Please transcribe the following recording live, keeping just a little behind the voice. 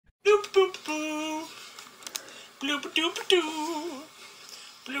Hey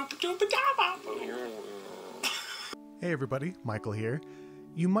everybody, Michael here.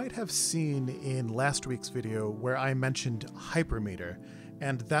 You might have seen in last week's video where I mentioned hypermeter,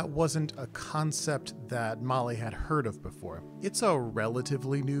 and that wasn't a concept that Molly had heard of before. It's a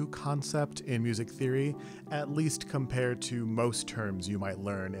relatively new concept in music theory, at least compared to most terms you might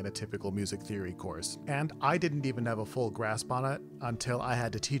learn in a typical music theory course. And I didn't even have a full grasp on it until I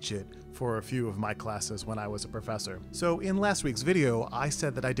had to teach it for a few of my classes when I was a professor. So in last week's video, I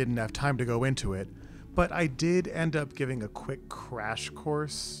said that I didn't have time to go into it, but I did end up giving a quick crash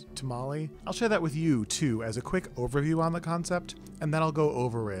course to Molly. I'll share that with you too as a quick overview on the concept, and then I'll go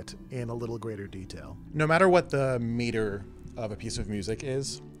over it in a little greater detail. No matter what the meter of a piece of music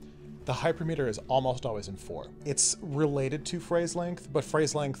is, the hypermeter is almost always in 4. It's related to phrase length, but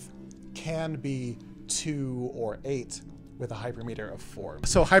phrase length can be 2 or 8 with a hypermeter of 4.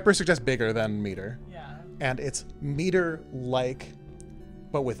 So hyper suggests bigger than meter. Yeah. And it's meter-like,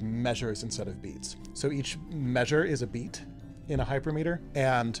 but with measures instead of beats. So each measure is a beat in a hypermeter,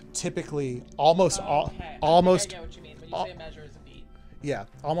 and typically almost I get what you mean when you say measure is a beat. Yeah,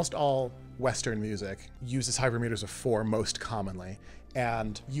 almost all Western music uses hypermeters of 4 most commonly,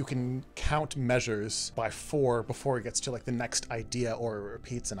 and you can count measures by 4 before it gets to like the next idea or it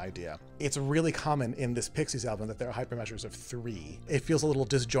repeats an idea. It's really common in this Pixies album that there are hypermeasures of 3. It feels a little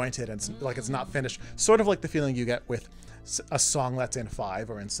disjointed and like it's not finished, sort of like the feeling you get with a song that's in 5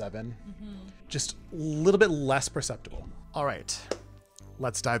 or in 7. Just a little bit less perceptible. All right,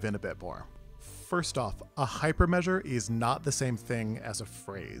 let's dive in a bit more. First off, a hypermeasure is not the same thing as a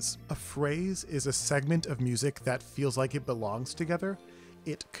phrase. A phrase is a segment of music that feels like it belongs together.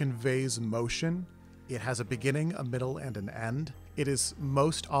 It conveys motion. It has a beginning, a middle, and an end. It is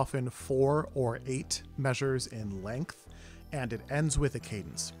most often 4 or 8 measures in length, and it ends with a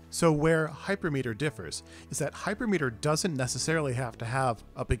cadence. So where hypermeter differs is that hypermeter doesn't necessarily have to have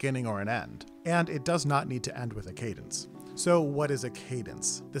a beginning or an end, and it does not need to end with a cadence. So what is a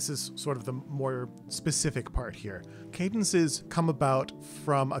cadence? This is sort of the more specific part here. Cadences come about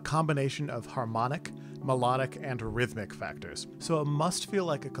from a combination of harmonic, melodic, and rhythmic factors. So it must feel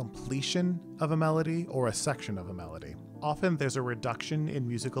like a completion of a melody or a section of a melody. Often there's a reduction in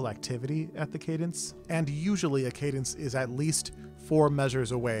musical activity at the cadence, and usually a cadence is at least 4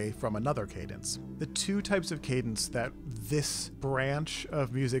 measures away from another cadence. The 2 types of cadence that this branch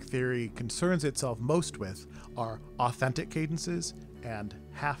of music theory concerns itself most with are authentic cadences and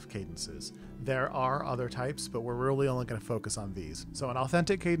half cadences. There are other types, but we're really only going to focus on these. So an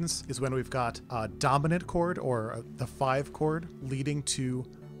authentic cadence is when we've got a dominant chord or the 5 chord leading to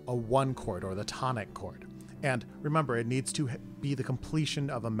a 1 chord or the tonic chord. And remember, it needs to be the completion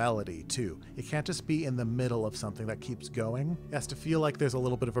of a melody too. It can't just be in the middle of something that keeps going. It has to feel like there's a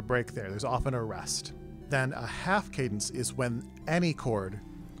little bit of a break there. There's often a rest. Then a half cadence is when any chord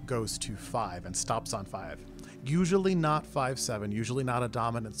goes to 5 and stops on 5. Usually not 5/7, usually not a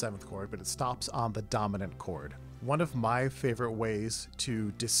dominant 7th chord, but it stops on the dominant chord. One of my favorite ways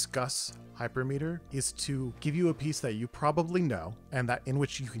to discuss hypermeter is to give you a piece that you probably know and that in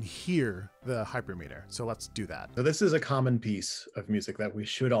which you can hear the hypermeter. So let's do that. So this is a common piece of music that we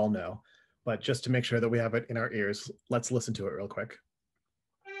should all know, but just to make sure that we have it in our ears, let's listen to it real quick.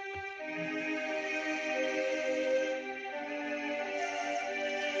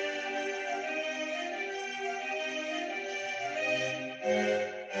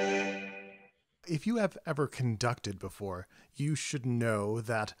 If you have ever conducted before, you should know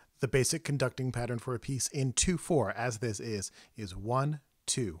that the basic conducting pattern for a piece in 2/4, as this is 1,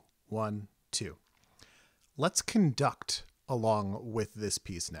 2, 1, 2. Let's conduct along with this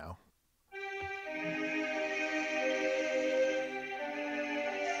piece now.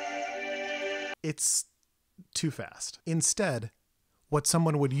 It's too fast. Instead, what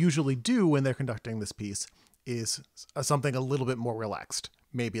someone would usually do when they're conducting this piece is something a little bit more relaxed,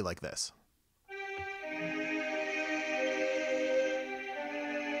 maybe like this.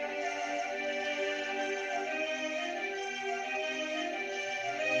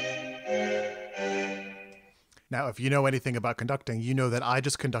 Now, if you know anything about conducting, you know that I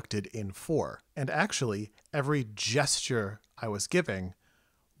just conducted in 4. And actually, every gesture I was giving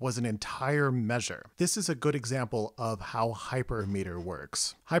was an entire measure. This is a good example of how hypermeter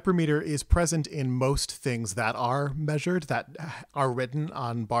works. Hypermeter is present in most things that are measured, that are written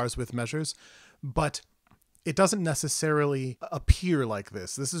on bars with measures, but it doesn't necessarily appear like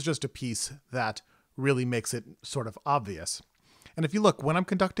this. This is just a piece that really makes it sort of obvious. And if you look, when I'm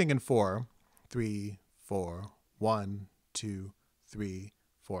conducting in 4, 3, 4, 1, 2, 3,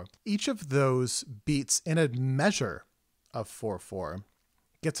 4, each of those beats in a measure of 4/4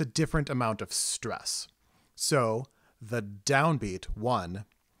 gets a different amount of stress. So the downbeat 1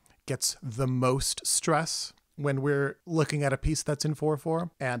 gets the most stress when we're looking at a piece that's in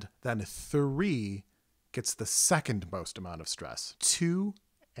 4/4, and then 3 gets the second most amount of stress. 2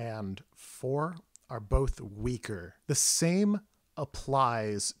 and 4 are both weaker. The same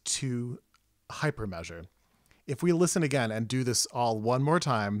applies to hypermeasure. If we listen again and do this all one more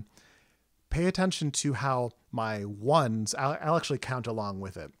time, pay attention to how my 1s, I'll actually count along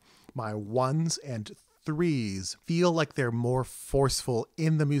with it. My 1s and 3s feel like they're more forceful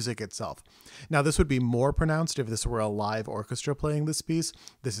in the music itself. Now, this would be more pronounced if this were a live orchestra playing this piece.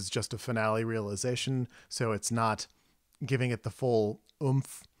 This is just a finale realization, so it's not giving it the full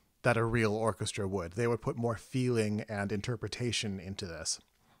oomph that a real orchestra would. They would put more feeling and interpretation into this.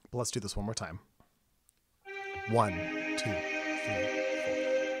 But let's do this one more time. 1, 2, 3,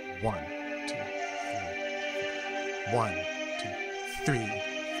 4. 1, 2, 3, 4. 1, 2, 3,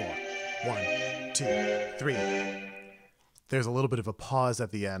 4. 1, 2, 3. There's a little bit of a pause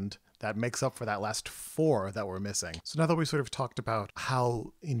at the end that makes up for that last 4 that we're missing. So now that we sort of talked about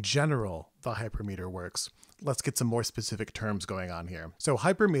how, in general, the hypermeter works, let's get some more specific terms going on here. So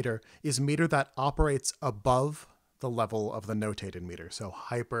hypermeter is meter that operates above the level of the notated meter. So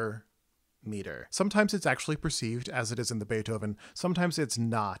hypermeter. Sometimes it's actually perceived as it is in the Beethoven. Sometimes it's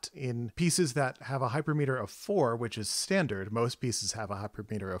not. In pieces that have a hypermeter of 4, which is standard, most pieces have a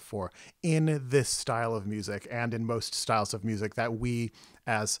hypermeter of 4 in this style of music and in most styles of music that we,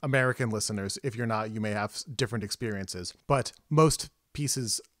 as American listeners, if you're not, you may have different experiences. But most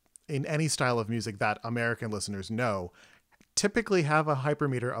pieces in any style of music that American listeners know typically have a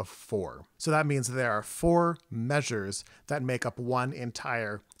hypermeter of 4. So that means there are 4 measures that make up one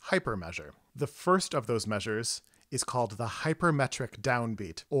entire hypermeasure. The first of those measures is called the hypermetric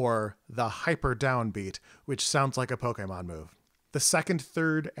downbeat, or the hyper downbeat, which sounds like a Pokemon move. The second,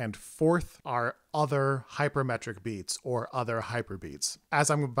 third, and fourth are other hypermetric beats, or other hyperbeats. As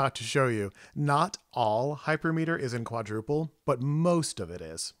I'm about to show you, not all hypermeter is in quadruple, but most of it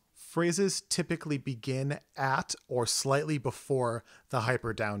is. Phrases typically begin at or slightly before the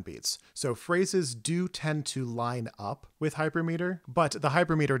hyper downbeats. So phrases do tend to line up with hypermeter, but the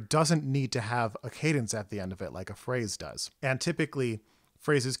hypermeter doesn't need to have a cadence at the end of it like a phrase does. And typically,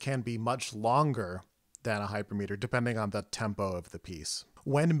 phrases can be much longer than a hypermeter depending on the tempo of the piece.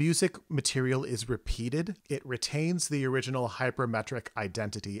 When music material is repeated, it retains the original hypermetric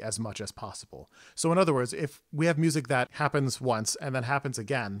identity as much as possible. So in other words, if we have music that happens once and then happens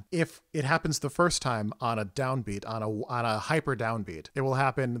again, if it happens the first time on a downbeat, on a hyper downbeat, it will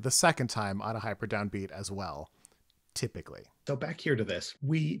happen the second time on a hyper downbeat as well, typically. So back here to this,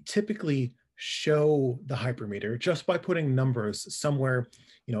 we typically show the hypermeter just by putting numbers somewhere,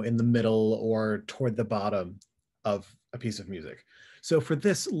 in the middle or toward the bottom of a piece of music. So for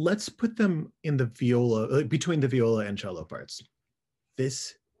this, let's put them in the viola, between the viola and cello parts.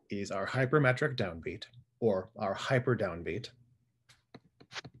 This is our hypermetric downbeat, or our hyper downbeat.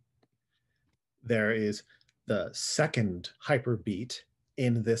 There is the second hyperbeat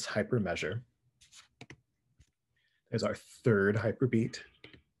in this hypermeasure. There's our third hyperbeat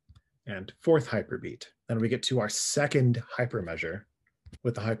and fourth hyperbeat. Then we get to our second hypermeasure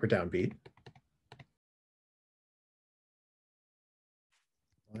with the hyper downbeat.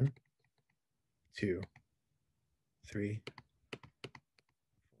 1, 2, 3,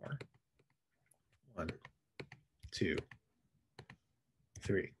 4. 1, 2,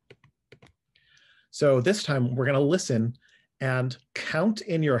 3. So this time we're going to listen and count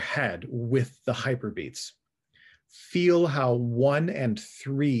in your head with the hyperbeats. Feel how 1 and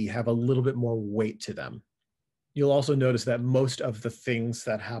 3 have a little bit more weight to them. You'll also notice that most of the things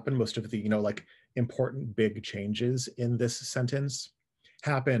that happen, most of the, like important big changes in this sentence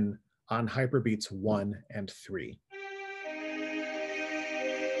happen on hyperbeats 1 and 3.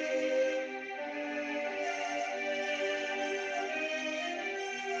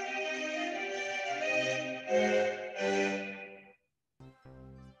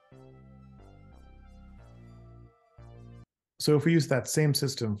 So if we use that same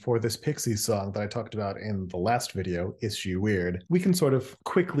system for this Pixies song that I talked about in the last video, Is She Weird, we can sort of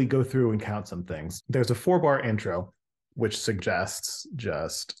quickly go through and count some things. There's a 4-bar intro, which suggests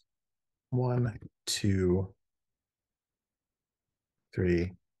just 1, 2,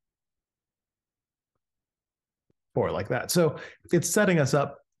 3, 4, like that. So it's setting us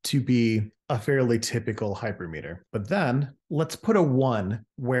up to be a fairly typical hypermeter. But then let's put a 1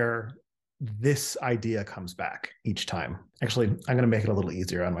 where this idea comes back each time. Actually, I'm going to make it a little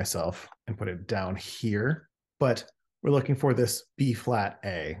easier on myself and put it down here. But we're looking for this B flat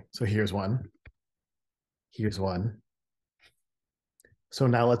A. So here's 1. Here's 1. So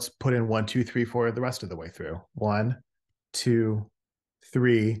now let's put in 1, 2, 3, 4 the rest of the way through. 1, 2,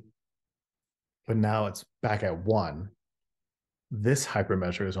 3. But now it's back at 1. This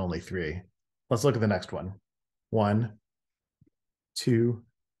hypermeasure is only 3. Let's look at the next one. 1, 2,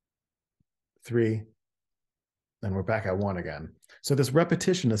 3. Then we're back at 1 again. So this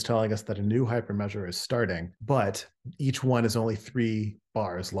repetition is telling us that a new hypermeasure is starting, but each one is only 3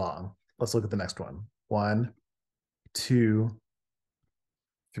 bars long. Let's look at the next one. 1, 2,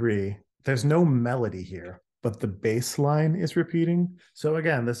 3. There's no melody here, but the bass line is repeating. So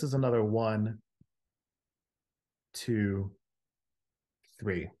again, this is another 1, 2,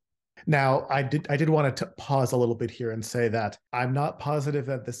 3. Now, I did want to pause a little bit here and say that I'm not positive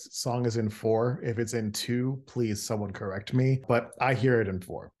that this song is in 4. If it's in 2, please someone correct me, but I hear it in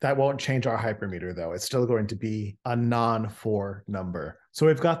 4. That won't change our hypermeter though. It's still going to be a non-4 number. So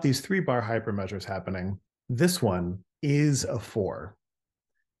we've got these 3-bar hypermeasures happening. This one is a 4.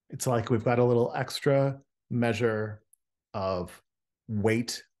 It's like we've got a little extra measure of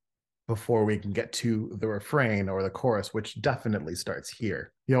weight before we can get to the refrain or the chorus, which definitely starts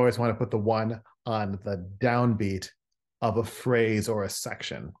here. You always want to put the 1 on the downbeat of a phrase or a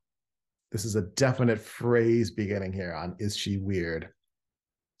section. This is a definite phrase beginning here on Is She Weird?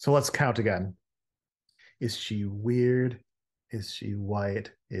 So let's count again. Is she weird? Is she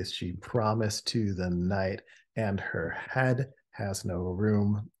white? Is she promised to the night? And her head has no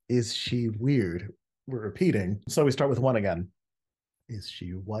room. Is she weird? We're repeating. So we start with 1 again. Is she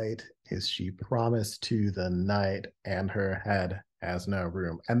white? Is she promised to the night? And her head has no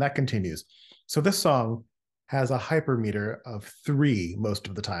room. And that continues. So this song has a hypermeter of 3 most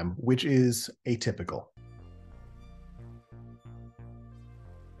of the time, which is atypical.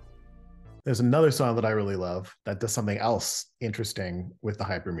 There's another song that I really love that does something else interesting with the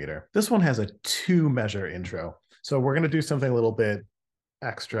hypermeter. This one has a 2-measure intro. So we're going to do something a little bit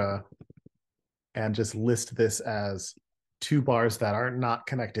extra and just list this as 2 bars that are not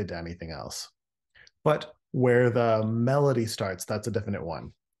connected to anything else. But where the melody starts, that's a definite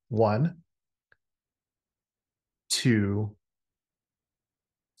one. 1, 2,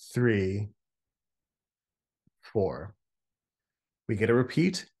 3, 4. We get a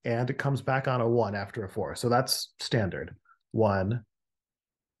repeat, and it comes back on a 1 after a 4. So that's standard. 1,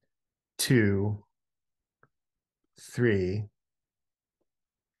 2, 3,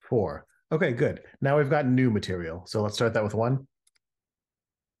 4. Okay, good. Now we've got new material. So let's start that with 1,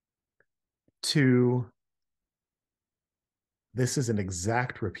 2. This is an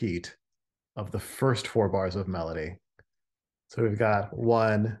exact repeat of the first 4 bars of melody. So we've got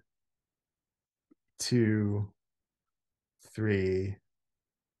 1, 2, 3,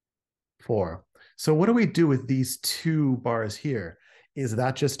 4. So what do we do with these 2 bars here? Is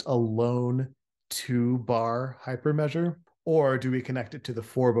that just a lone 2-bar hypermeasure? Or do we connect it to the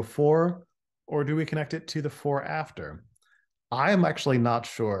 4 before? Or do we connect it to the 4 after? I am actually not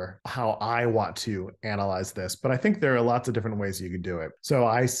sure how I want to analyze this, but I think there are lots of different ways you could do it. So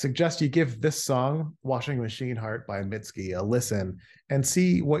I suggest you give this song, Washing Machine Heart by Mitski, a listen and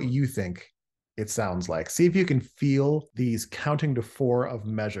see what you think it sounds like. See if you can feel these counting to 4 of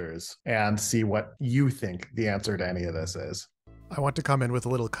measures and see what you think the answer to any of this is. I want to come in with a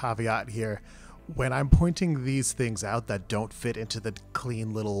little caveat here. When I'm pointing these things out that don't fit into the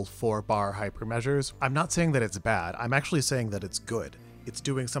clean little 4-bar hypermeasures, I'm not saying that it's bad. I'm actually saying that it's good. It's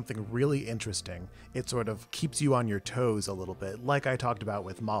doing something really interesting. It sort of keeps you on your toes a little bit, like I talked about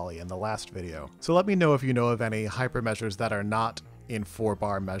with Molly in the last video. So let me know if you know of any hypermeasures that are not in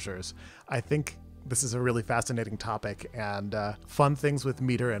 4-bar measures. I think this is a really fascinating topic, and fun things with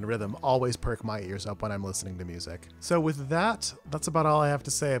meter and rhythm always perk my ears up when I'm listening to music. So with that, that's about all I have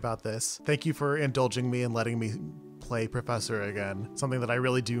to say about this. Thank you for indulging me and letting me play Professor again, something that I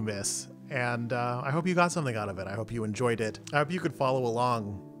really do miss. And I hope you got something out of it. I hope you enjoyed it. I hope you could follow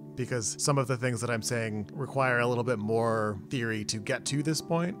along, because some of the things that I'm saying require a little bit more theory to get to this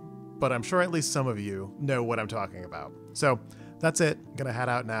point, but I'm sure at least some of you know what I'm talking about. So that's it. I'm gonna head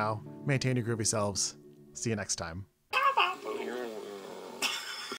out now. Maintain your groovy selves. See you next time.